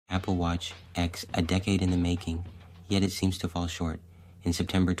Apple Watch X a decade in the making, yet it seems to fall short. In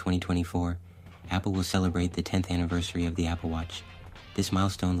September 2024, Apple will celebrate the 10th anniversary of the Apple Watch. This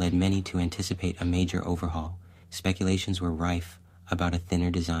milestone led many to anticipate a major overhaul. Speculations were rife about a thinner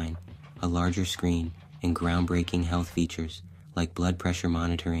design, a larger screen, and groundbreaking health features like blood pressure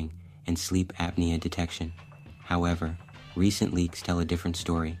monitoring and sleep apnea detection. However, recent leaks tell a different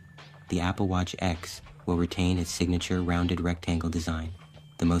story. The Apple Watch X will retain its signature rounded rectangle design.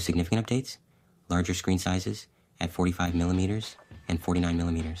 The most significant updates? Larger screen sizes at 45mm and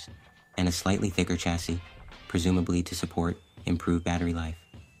 49mm, and a slightly thicker chassis, presumably to support improved battery life.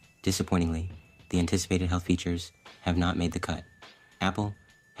 Disappointingly, the anticipated health features have not made the cut. Apple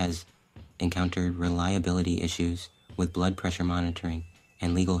has encountered reliability issues with blood pressure monitoring,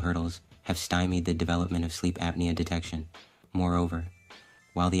 and legal hurdles have stymied the development of sleep apnea detection. Moreover,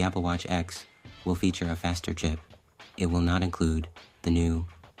 while the Apple Watch X will feature a faster chip, it will not include the new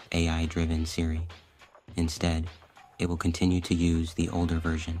AI-driven Siri. Instead, it will continue to use the older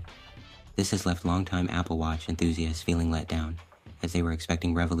version. This has left longtime Apple Watch enthusiasts feeling let down, as they were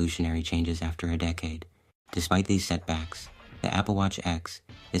expecting revolutionary changes after a decade. Despite these setbacks, the Apple Watch X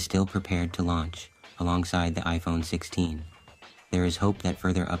is still prepared to launch alongside the iPhone 16. There is hope that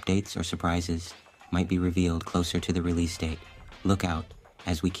further updates or surprises might be revealed closer to the release date. Look out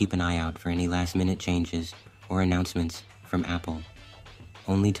as we keep an eye out for any last-minute changes or announcements from Apple.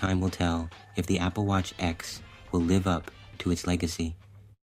 Only time will tell if the Apple Watch X will live up to its legacy